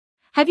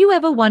Have you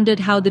ever wondered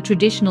how the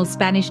traditional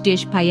Spanish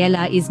dish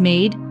paella is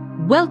made?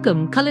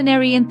 Welcome,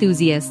 culinary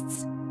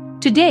enthusiasts.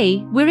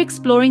 Today, we're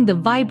exploring the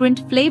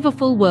vibrant,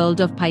 flavorful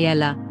world of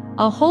paella,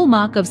 a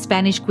hallmark of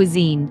Spanish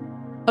cuisine.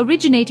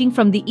 Originating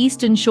from the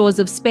eastern shores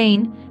of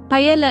Spain,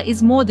 paella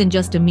is more than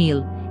just a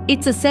meal.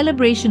 It's a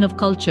celebration of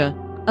culture,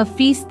 a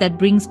feast that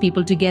brings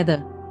people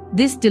together.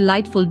 This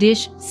delightful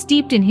dish,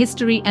 steeped in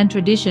history and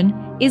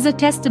tradition, is a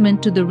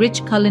testament to the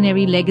rich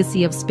culinary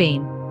legacy of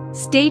Spain.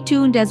 Stay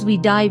tuned as we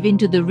dive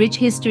into the rich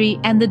history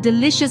and the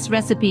delicious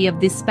recipe of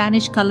this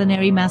Spanish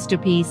culinary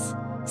masterpiece.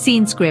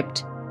 Scene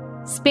script.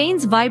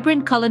 Spain's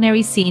vibrant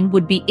culinary scene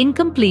would be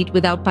incomplete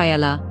without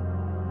paella.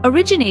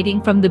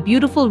 Originating from the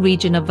beautiful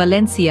region of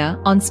Valencia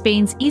on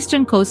Spain's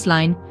eastern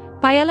coastline,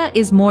 paella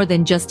is more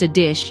than just a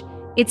dish.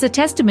 It's a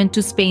testament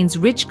to Spain's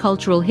rich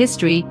cultural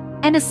history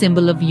and a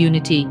symbol of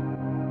unity.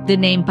 The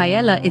name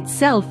paella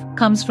itself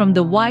comes from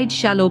the wide,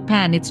 shallow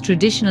pan it's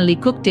traditionally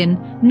cooked in,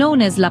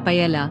 known as la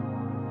paella.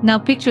 Now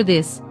picture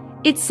this,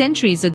 it's centuries ago